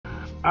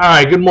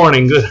Alright, good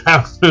morning, good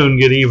afternoon,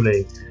 good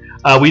evening.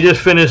 We just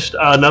finished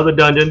another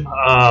dungeon,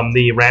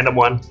 the random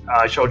one.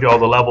 I showed you all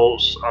the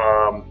levels,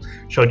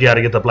 showed you how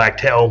to get the black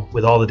tail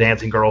with all the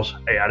dancing girls.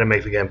 Hey, I didn't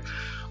make the game.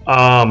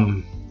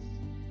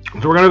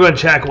 So we're going to go and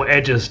tackle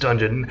Edge's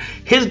dungeon.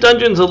 His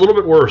dungeon's a little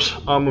bit worse.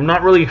 I'm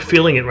not really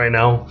feeling it right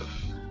now.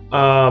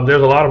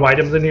 There's a lot of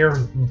items in here,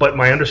 but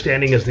my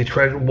understanding is the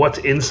treasure, what's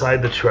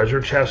inside the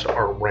treasure chest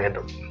are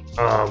random.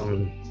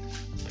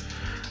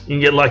 You can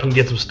get lucky and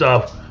get some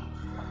stuff.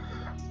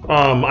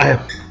 I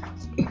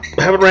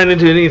haven't ran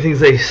into any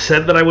things they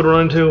said that I would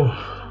run into.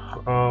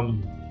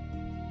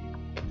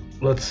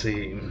 Let's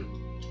see.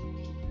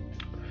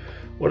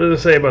 What does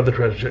it say about the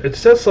treasure chest? It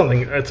says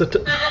something.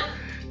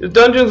 The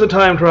dungeon's a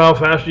time trial.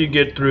 Faster you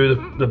get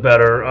through, the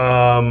better.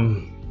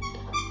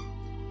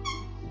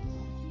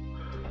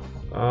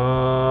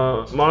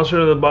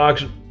 Monster in the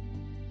box.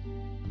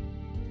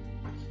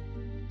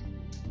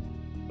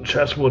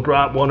 Chests will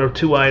drop one or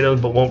two items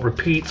but won't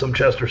repeat. Some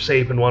chests are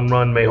safe and one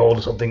run may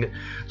hold something.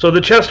 So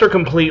the chests are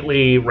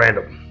completely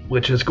random,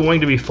 which is going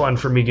to be fun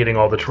for me getting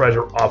all the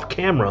treasure off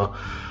camera.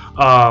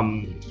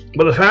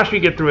 But the faster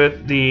you get through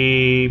it,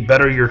 the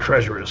better your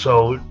treasure is.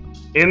 So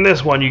in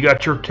this one, you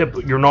got your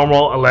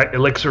normal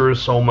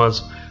elixirs,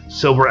 somas,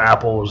 silver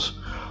apples.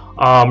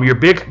 Your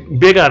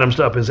big item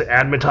stuff is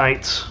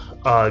admatites,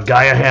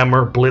 Gaia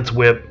hammer, blitz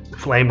whip,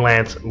 flame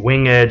lance,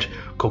 wing edge,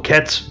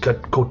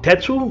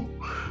 kotetsu,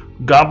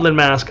 goblin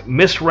mask,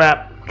 mist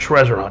wrap,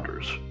 treasure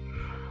hunters.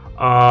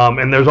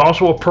 And there's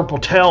also a purple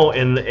tail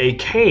in a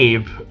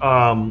cave.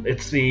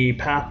 It's the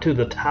path to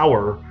the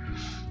tower.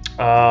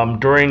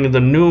 During the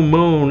new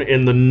moon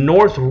in the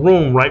north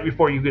room, right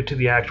before you get to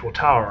the actual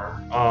tower,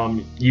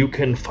 you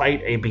can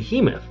fight a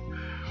behemoth.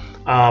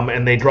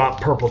 And they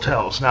drop purple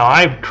tails. Now,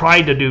 I've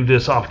tried to do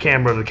this off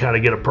camera to kind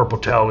of get a purple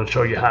tail and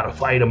show you how to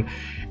fight them.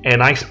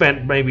 And I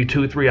spent maybe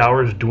 2-3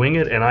 hours doing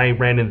it, and I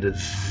ran into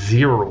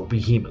 0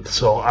 behemoths.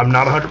 So I'm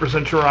not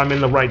 100% sure I'm in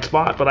the right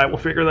spot, but I will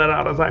figure that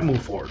out as I move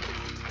forward.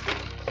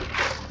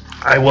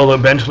 I will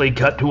eventually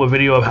cut to a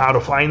video of how to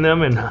find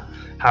them and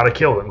how to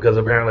kill them, because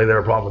apparently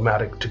they're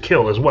problematic to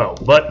kill as well.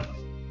 But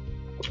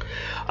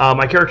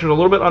my character's a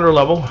little bit under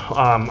level.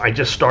 I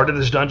just started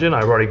this dungeon.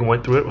 I've already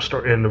went through it. We'll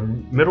start in the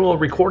middle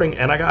of recording,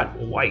 and I got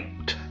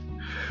wiped.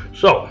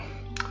 So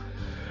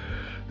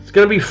it's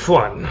gonna be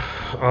fun.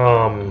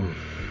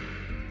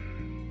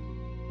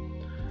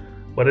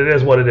 But it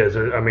is what it is.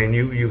 I mean,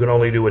 you can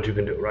only do what you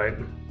can do, right?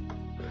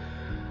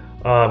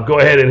 Go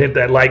ahead and hit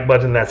that like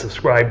button, that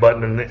subscribe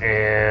button,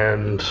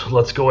 and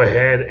let's go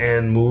ahead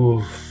and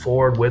move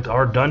forward with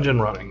our dungeon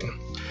running.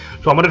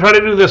 So I'm going to try to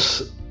do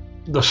this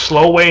the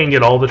slow way and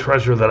get all the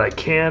treasure that I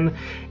can,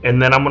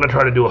 and then I'm going to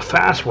try to do a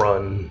fast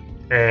run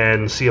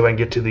and see if I can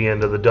get to the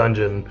end of the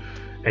dungeon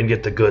and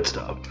get the good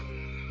stuff.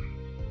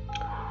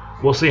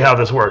 We'll see how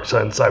this works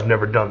since I've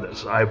never done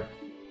this. And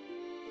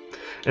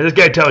this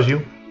guy tells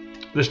you,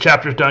 this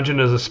chapter's dungeon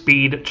is a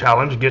speed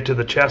challenge. Get to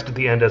the chest at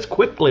the end as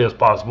quickly as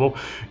possible.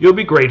 You'll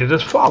be graded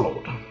as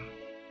followed.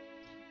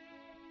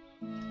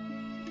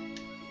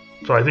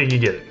 So I think you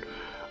get it.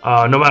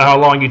 No matter how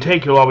long you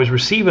take, you'll always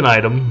receive an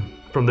item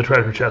from the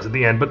treasure chest at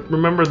the end. But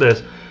remember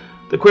this,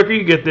 the quicker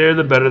you get there,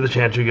 the better the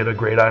chance you get a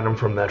great item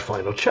from that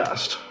final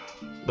chest.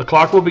 The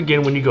clock will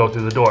begin when you go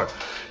through the door.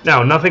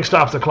 Now, nothing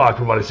stops the clock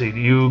from what I see.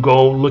 You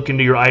go look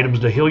into your items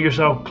to heal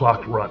yourself,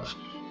 clock runs.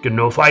 Get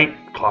no fight,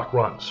 clock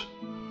runs.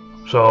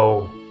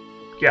 So,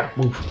 yeah,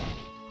 move.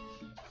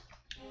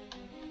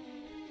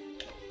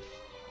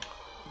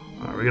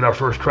 Alright, we get our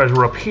first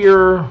treasure up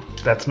here.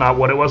 That's not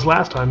what it was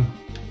last time.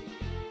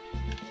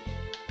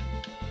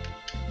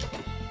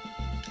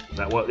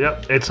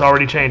 Yep, it's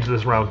already changed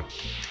this round.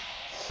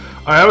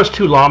 Alright, that was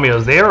 2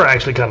 Lamias. They are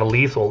actually kind of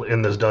lethal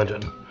in this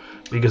dungeon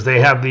because they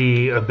have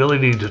the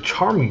ability to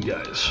charm you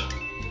guys,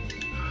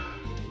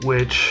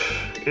 which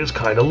is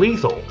kind of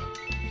lethal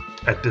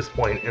at this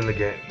point in the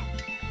game.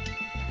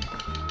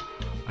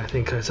 I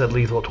think I said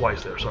lethal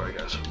twice there. Sorry,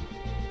 guys.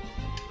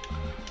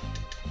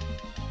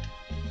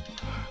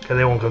 Okay,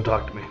 they won't come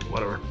talk to me.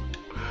 Whatever.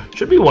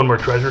 Should be one more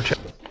treasure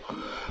chest.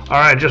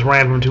 Alright, just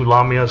ran from 2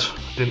 Lamias.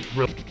 Didn't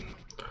really...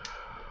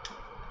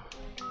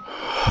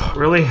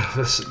 Really?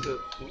 This...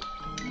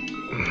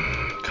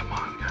 Come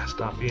on, guys.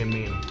 Stop being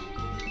mean.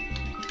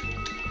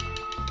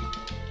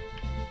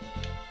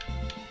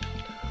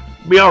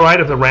 Be alright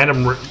if the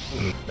random...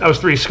 That was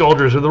 3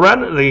 soldiers. If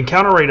the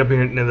encounter rate up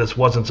here in this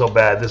wasn't so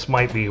bad, this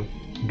might be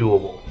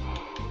doable.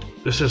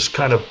 This is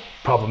kind of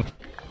problematic.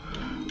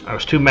 I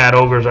was 2 mad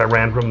ogres I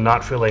ran from,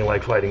 not feeling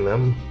like fighting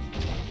them.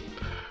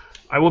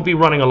 I will be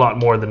running a lot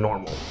more than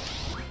normal.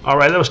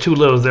 Alright, that was 2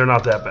 littles. They're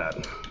not that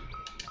bad.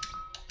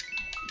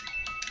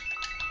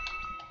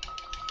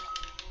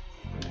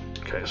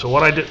 Okay, so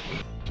what I did...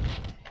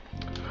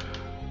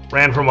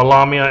 Ran from a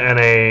Lamia and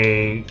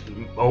a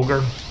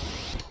ogre.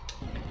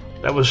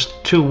 That was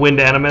 2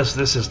 wind animus.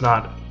 This is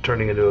not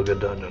turning into a good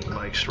dungeon,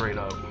 like straight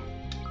up.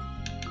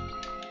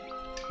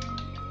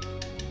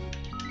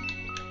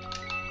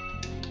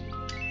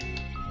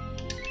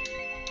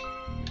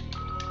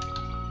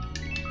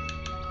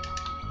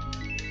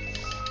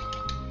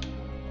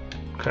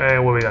 Okay,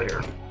 what do we got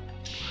here?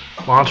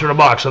 Monster in a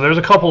box. So there's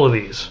a couple of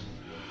these.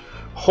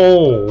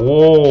 Oh,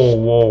 whoa,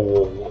 whoa,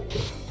 whoa, whoa.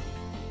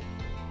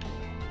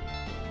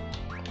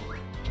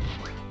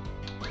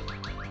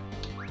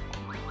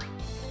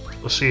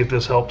 Let's see if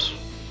this helps.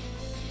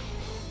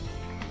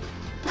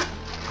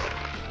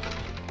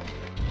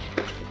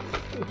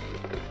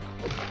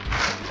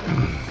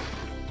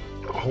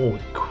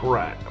 Holy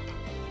crap.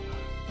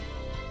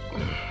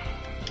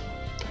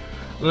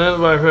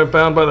 Then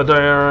bound by the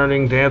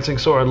diaring dancing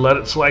sword, let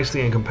it slice the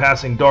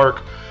encompassing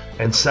dark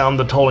and sound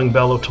the tolling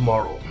bell of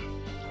tomorrow.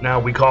 Now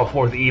we call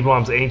forth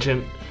Eblom's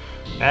ancient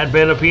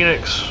advent of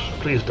Phoenix.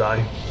 Please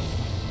die.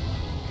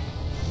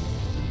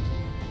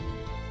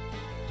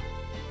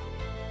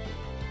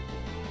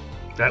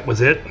 That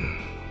was it.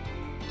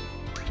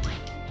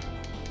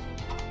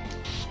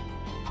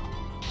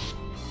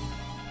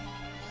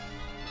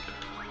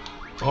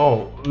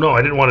 Oh, no,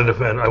 I didn't want to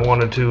defend. I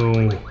wanted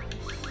to...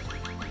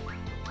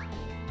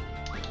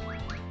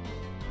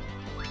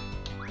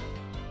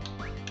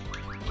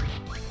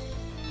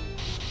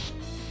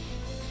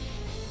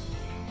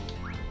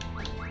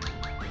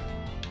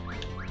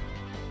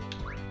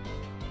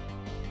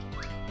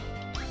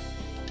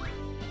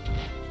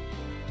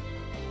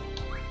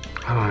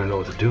 I don't even know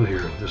what to do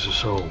here. This is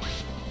so...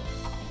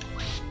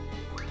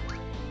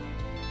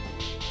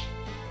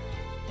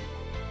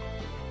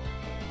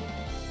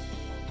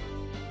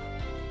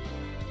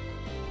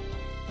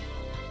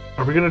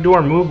 Are we gonna do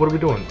our move? What are we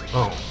doing?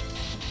 Oh.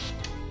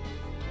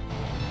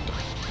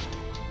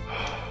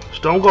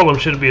 Stone Golem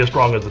should be as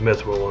strong as the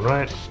Mithril one,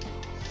 right?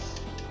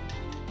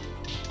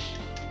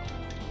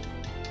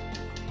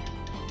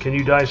 Can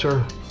you die,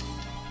 sir?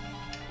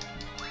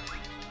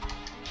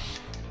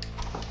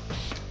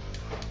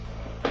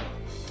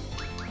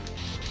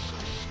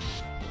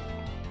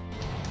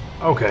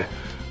 Okay.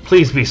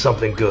 Please be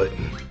something good.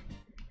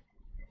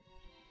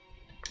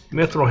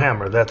 Mithril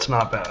Hammer, that's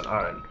not bad.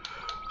 Alright.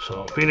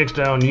 So, Phoenix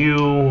down,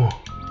 you.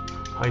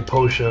 High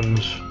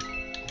potions.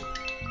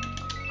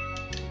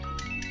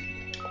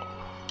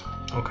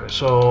 Okay,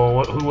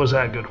 so who was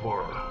that good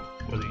for?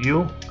 Was it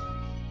you?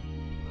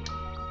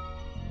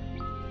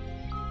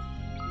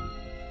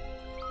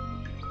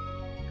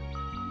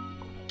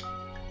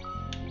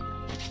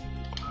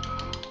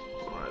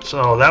 Alright,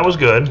 so that was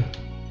good.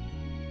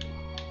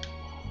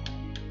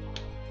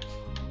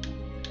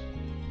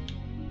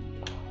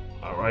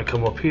 Alright,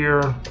 come up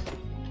here.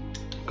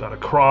 Got a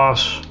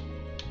cross.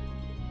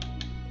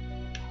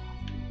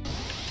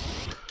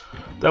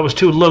 That was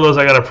two Liliths.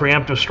 I got a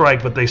preemptive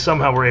strike, but they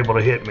somehow were able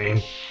to hit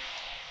me.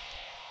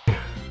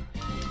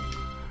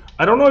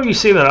 I don't know if you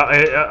see that.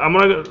 I'm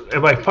gonna.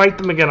 If I fight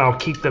them again, I'll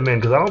keep them in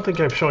because I don't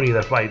think I've shown you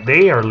that fight.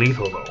 They are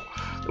lethal though.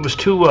 It was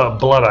two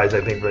Blood Eyes,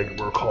 I think they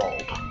were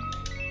called.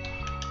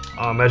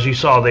 As you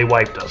saw, they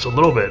wiped us a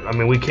little bit. I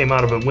mean, we came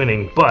out of it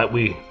winning, but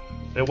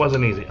it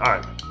wasn't easy. All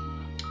right.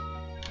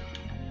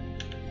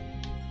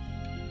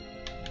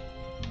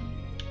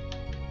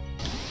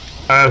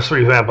 I have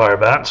 3 vampire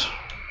bats.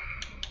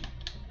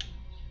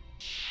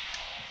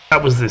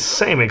 That was the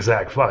same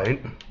exact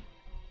fight.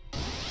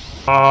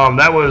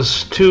 That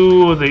was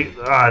 2 of the...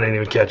 I didn't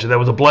even catch it. That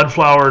was a blood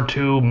flower,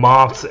 2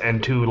 moths,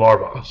 and 2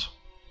 larvas.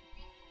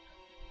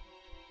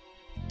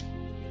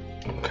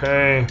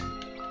 Okay.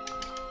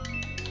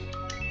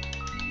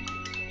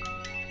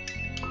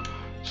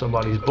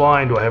 Somebody's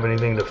blind. Do I have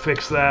anything to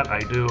fix that? I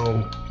do.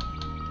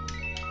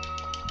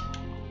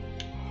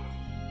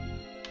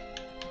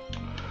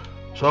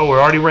 So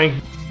we're already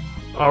ranked.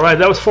 Alright,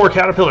 that was 4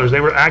 caterpillars.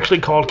 They were actually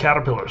called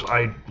caterpillars.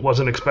 I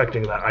wasn't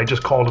expecting that. I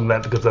just called them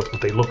that because that's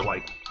what they look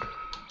like.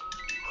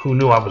 Who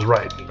knew I was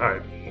right?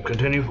 Alright,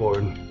 continue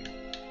forward.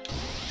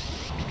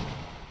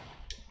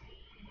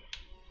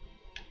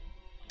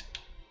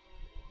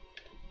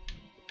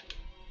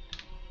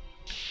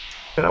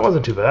 Yeah, that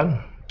wasn't too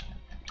bad.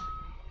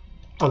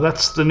 Oh,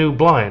 that's the new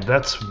blind.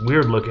 That's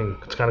weird looking.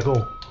 It's kind of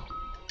cool.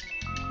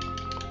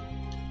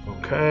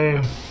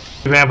 Okay.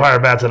 Vampire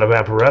bats and a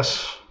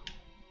vampiress.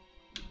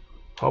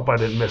 Hope I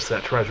didn't miss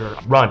that treasure.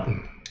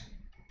 Run.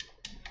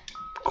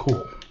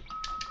 Cool.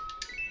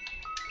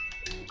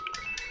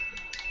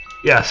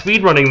 Yeah,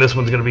 speed running this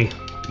one's going to be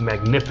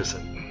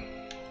magnificent.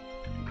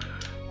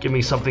 Give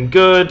me something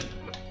good.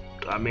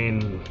 I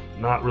mean,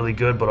 not really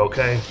good, but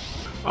okay.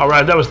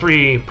 Alright, that was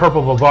 3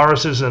 purple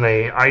Vivaruses and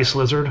a ice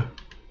lizard.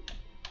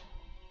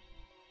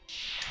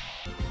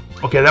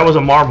 Okay, that was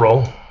a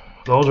Marlboro.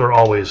 Those are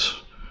always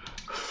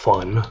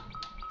fun.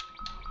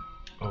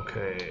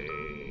 Okay.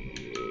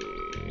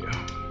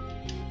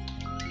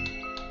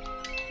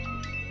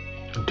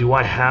 Do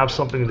I have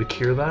something to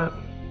cure that?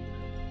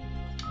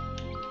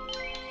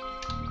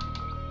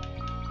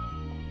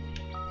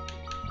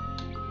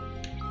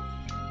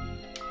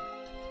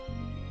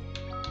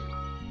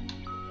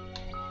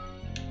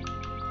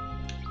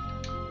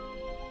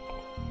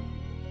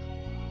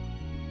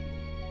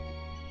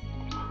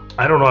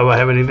 I don't know if I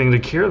have anything to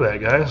cure that,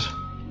 guys.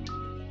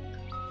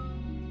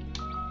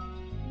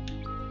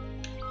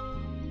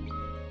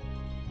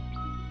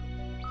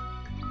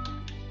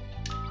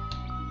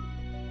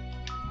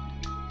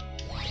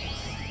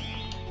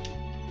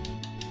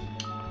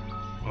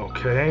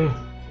 Okay.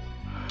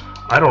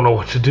 I don't know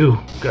what to do,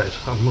 guys.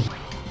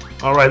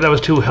 Alright, that was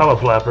 2 hella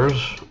flappers.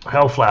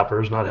 Hell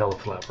flappers, not hella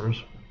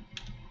flappers.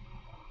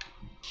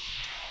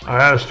 Alright,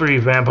 that was 3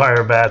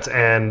 vampire bats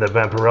and the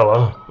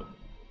vampirella.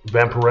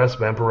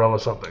 Vampirella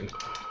something.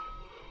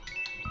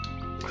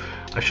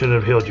 I should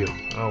have healed you.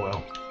 Oh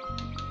well.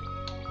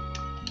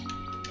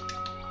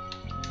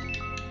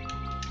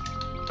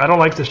 I don't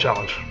like this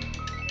challenge.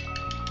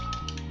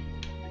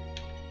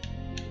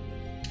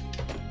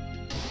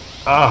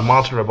 Ah,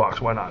 monster in a box.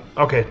 Why not?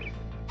 Okay.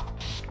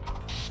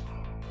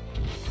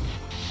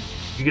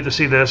 You get to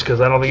see this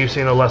because I don't think you've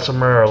seen a lesser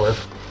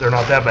Merilith. They're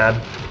not that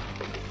bad.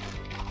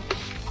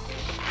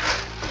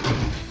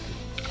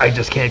 I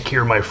just can't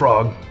cure my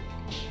frog.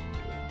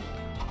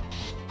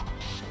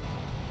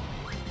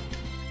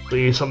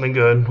 Please, something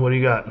good. What do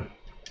you got?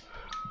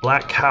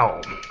 Black cow.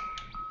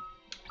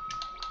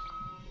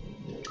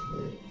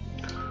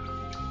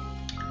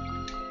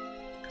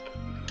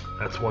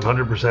 That's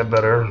 100%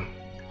 better.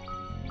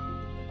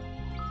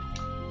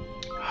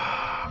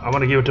 I'm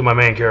gonna give it to my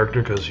main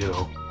character because, you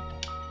know.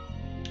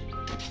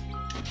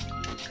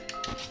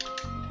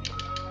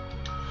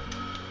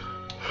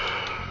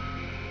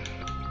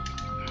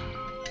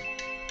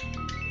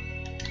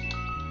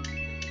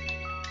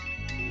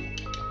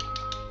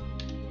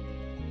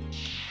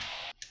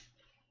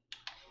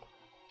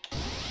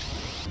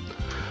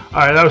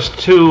 Alright, that was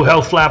 2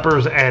 health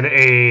flappers and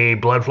a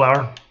blood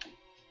flower.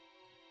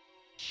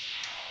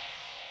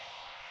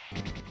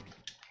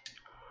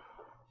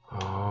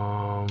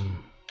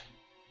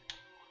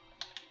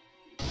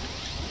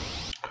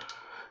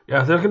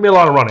 Yeah, there's gonna be a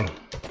lot of running.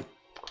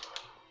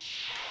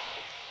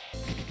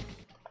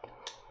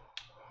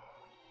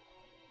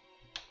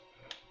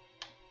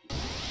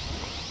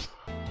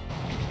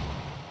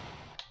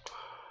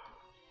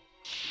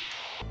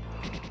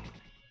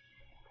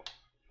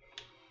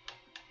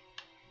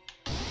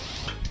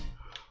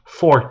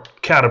 Four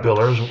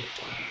caterpillars.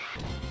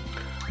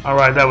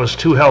 Alright, that was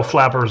 2 health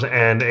flappers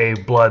and a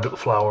blood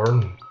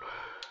flower.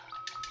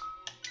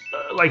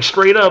 Like,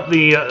 straight up,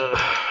 the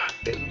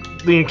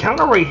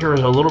encounter right here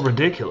is a little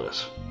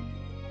ridiculous.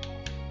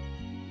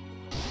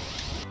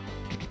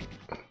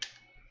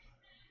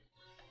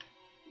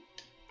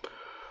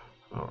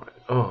 Alright,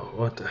 oh,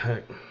 what the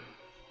heck.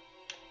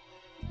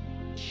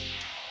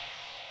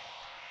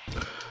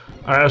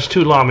 Alright, that's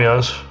 2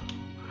 lamias.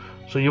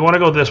 So you want to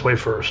go this way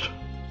first.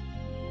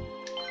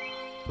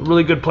 A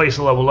really good place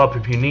to level up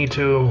if you need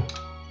to.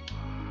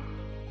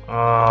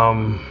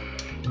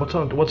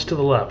 What's to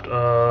the left?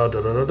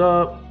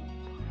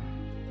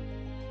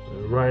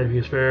 Right, if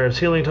he's fair. It's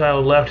healing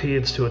tile. Left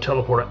leads to a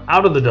teleporter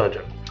out of the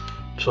dungeon.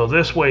 So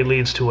this way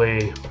leads to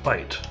a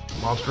fight.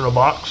 Monster in a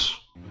box.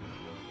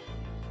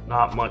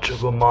 Not much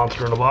of a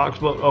monster in a box,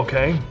 but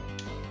okay.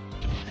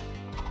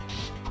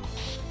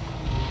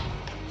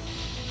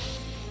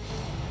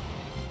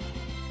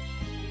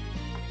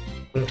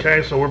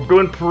 Okay, so we're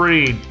doing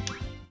pretty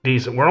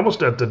decent. We're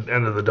almost at the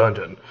end of the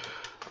dungeon.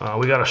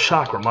 We got a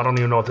chakram. I don't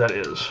even know what that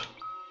is.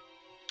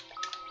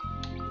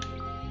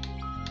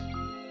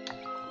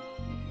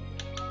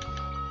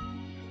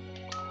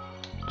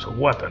 It's a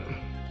weapon.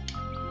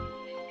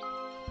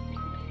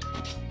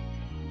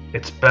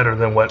 It's better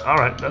than what?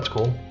 Alright, that's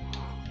cool.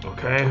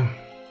 Okay.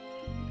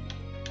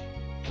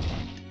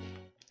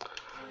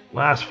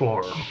 Last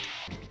floor.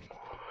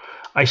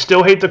 I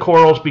still hate the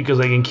corals because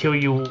they can kill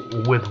you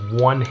with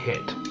 1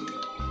 hit.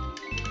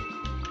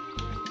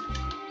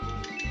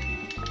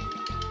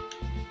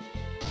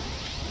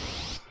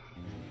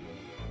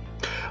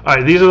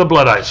 Alright, these are the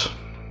blood eyes.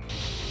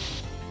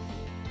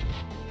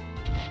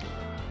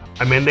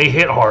 I mean, they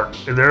hit hard.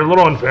 They're a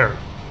little unfair.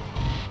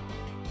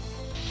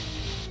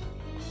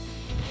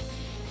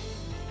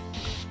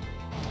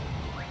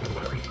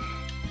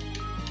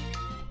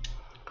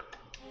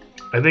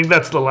 I think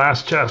that's the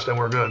last chest and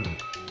we're good.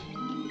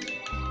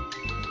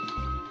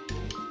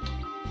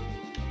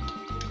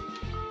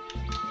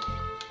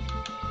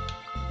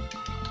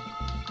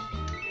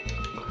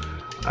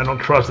 I don't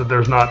trust that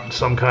there's not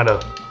some kind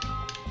of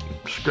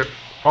script.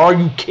 Are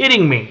you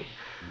kidding me?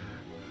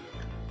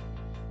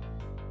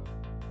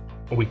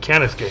 We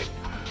can't escape.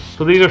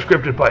 So these are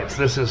scripted fights.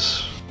 This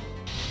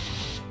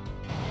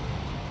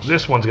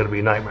one's gonna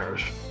be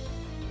nightmarish.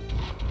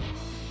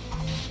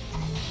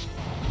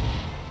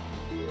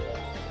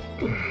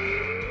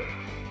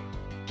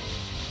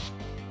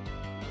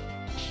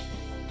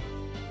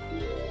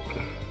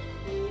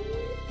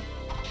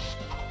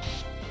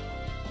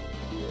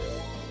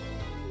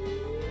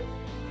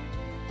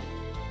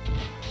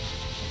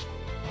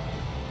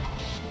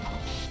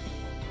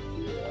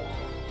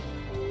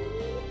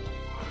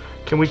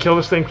 Can we kill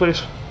this thing,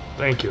 please?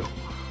 Thank you.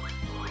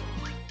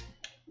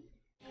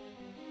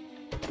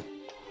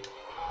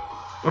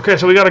 Okay,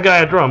 so we got a guy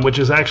at drum, which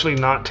is actually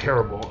not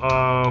terrible.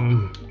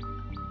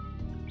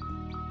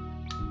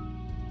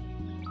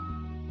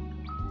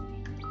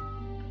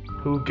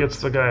 Who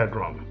gets the guy at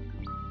drum?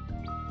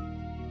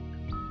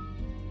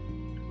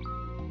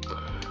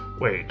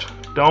 Wait,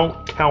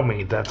 don't tell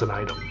me that's an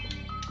item.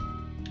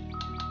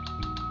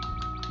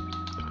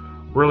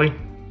 Really?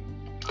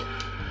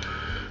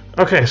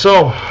 Okay,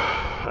 so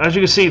as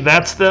you can see,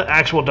 that's the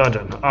actual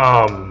dungeon.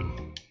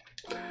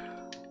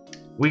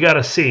 We got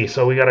a C,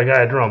 so we got a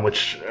guy a drum,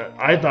 which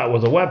I thought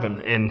was a weapon.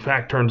 In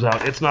fact, turns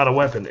out it's not a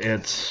weapon;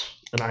 it's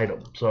an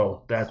item.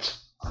 So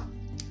that's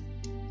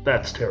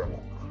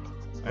terrible.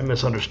 I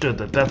misunderstood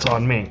that. That's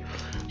on me.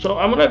 So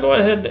I'm gonna go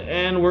ahead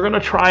and we're gonna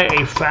try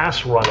a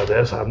fast run of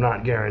this. I'm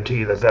not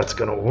guaranteed that that's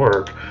gonna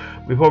work.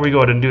 Before we go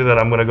ahead and do that,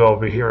 I'm gonna go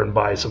over here and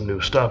buy some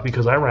new stuff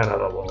because I ran out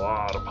of a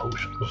lot of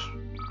potions.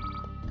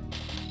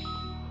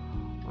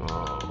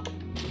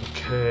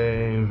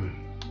 Okay.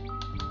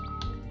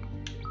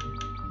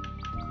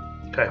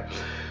 Okay,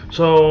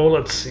 so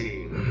let's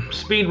see.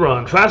 Speed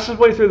run. Fastest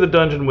way through the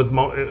dungeon with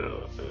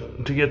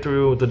to get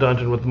through the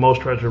dungeon with the most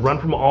treasure. Run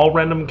from all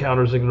random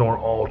encounters. Ignore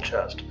all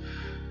chests,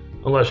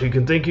 unless you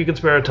can think you can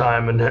spare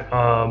time and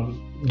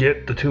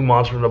get the 2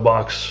 monster in a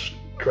box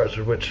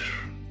treasure, which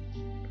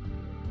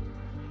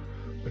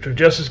are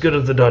just as good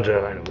as the dungeon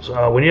items.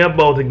 When you have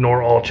both,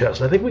 ignore all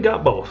chests. I think we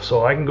got both,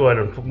 so I can go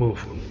ahead and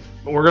move.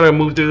 We're gonna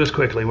move through this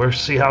quickly. We'll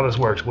see how this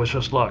works. Wish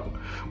us luck.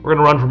 We're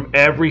gonna run from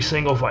every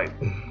single fight.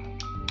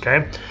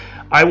 Okay,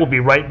 I will be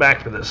right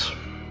back for this.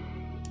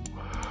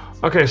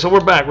 Okay, so we're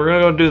back. We're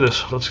gonna go do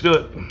this. Let's do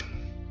it.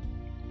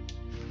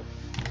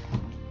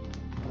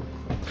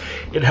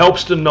 It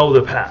helps to know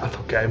the path,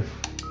 okay?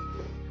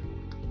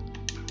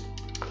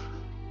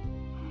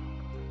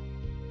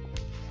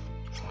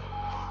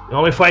 The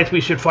only fights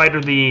we should fight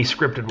are the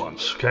scripted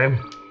ones, okay?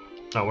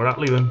 No, we're not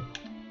leaving.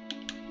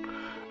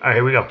 Alright,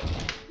 here we go.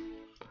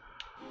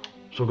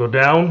 So go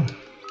down.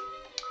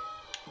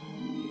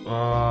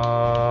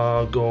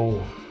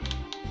 Go...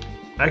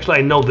 Actually,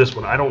 I know this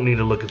one. I don't need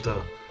to look at the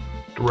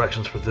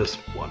directions for this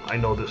one. I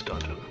know this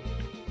dungeon.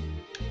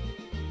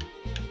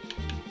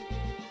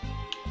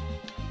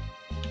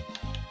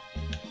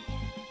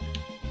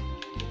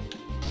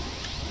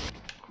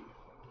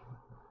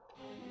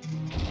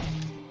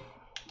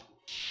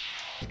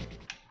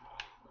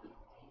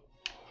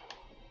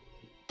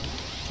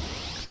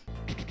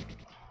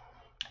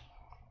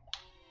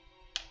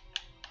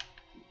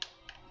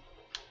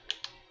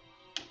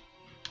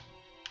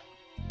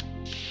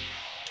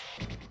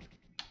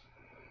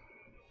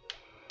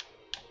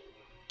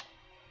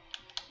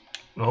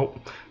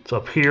 Nope, it's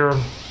up here.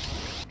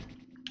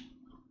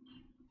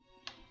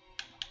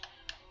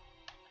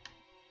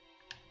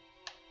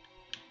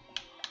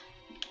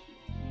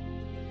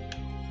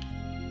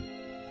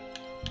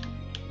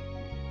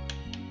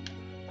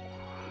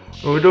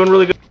 We're doing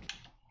really good.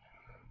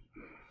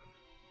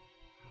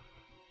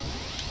 A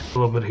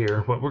little bit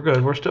here, but we're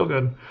good. We're still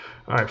good.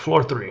 All right,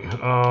 floor 3.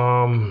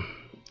 I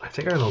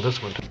think I know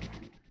this one too.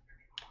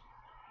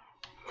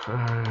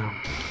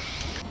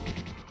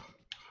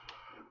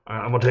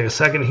 I'm going to take a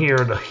second here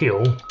to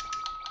heal.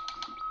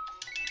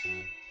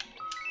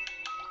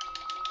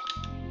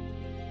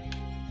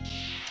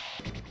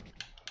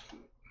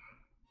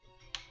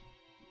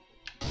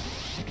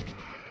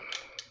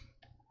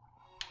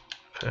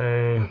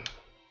 Okay.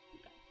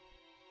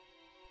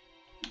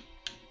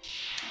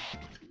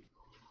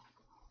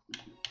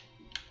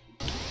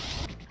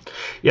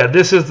 Yeah,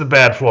 this is the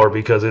bad floor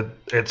because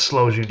it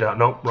slows you down.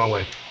 Nope, wrong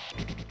way.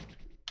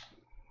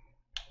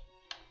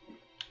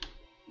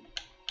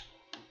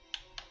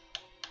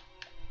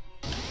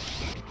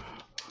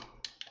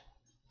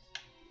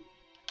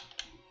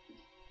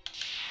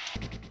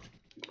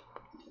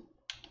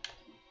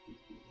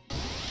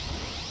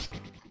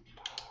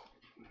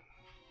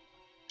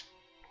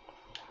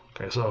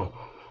 Okay, so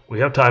we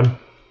have time.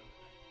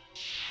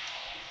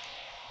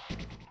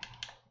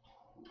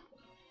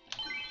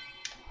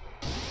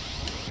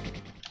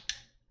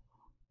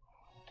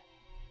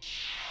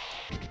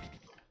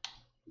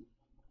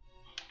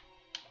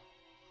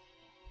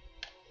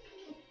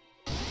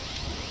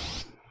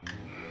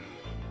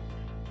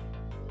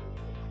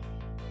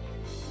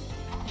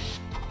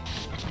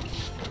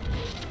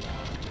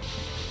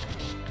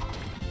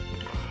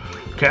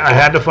 Okay, I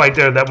had to fight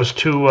there. That was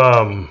too,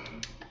 oh,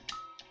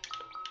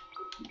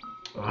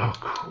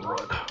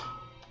 crud.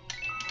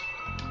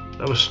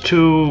 That was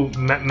 2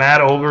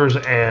 mad ogres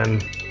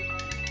and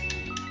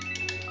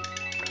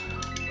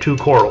 2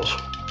 corals.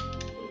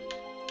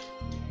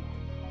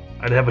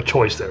 I'd have a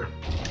choice there.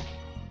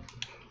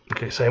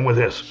 Okay, same with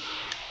this.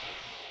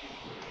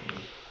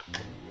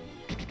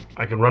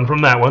 I can run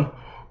from that one.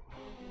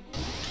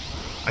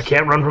 I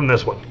can't run from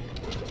this one.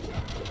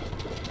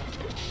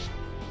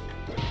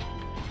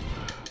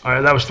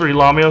 Alright, that was 3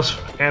 Lamios,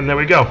 and there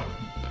we go.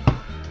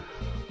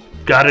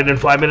 Got it in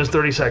 5 minutes,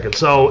 30 seconds.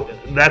 So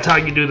that's how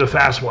you do the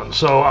fast one.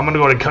 So I'm going to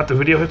go ahead and cut the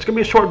video. It's going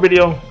to be a short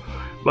video,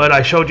 but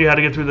I showed you how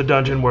to get through the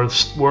dungeon where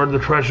the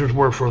treasures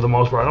were for the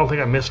most part. I don't think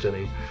I missed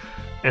any.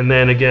 And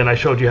then again, I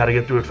showed you how to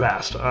get through it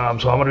fast. So I'm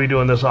going to be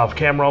doing this off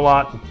camera a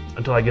lot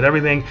until I get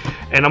everything.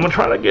 And I'm going to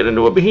try to get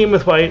into a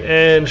behemoth fight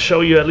and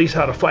show you at least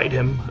how to fight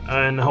him.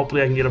 And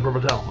hopefully I can get a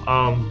purple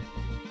tail.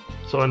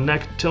 So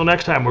till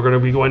next time, we're going to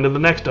be going to the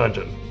next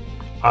dungeon.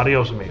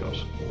 Adios,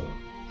 amigos.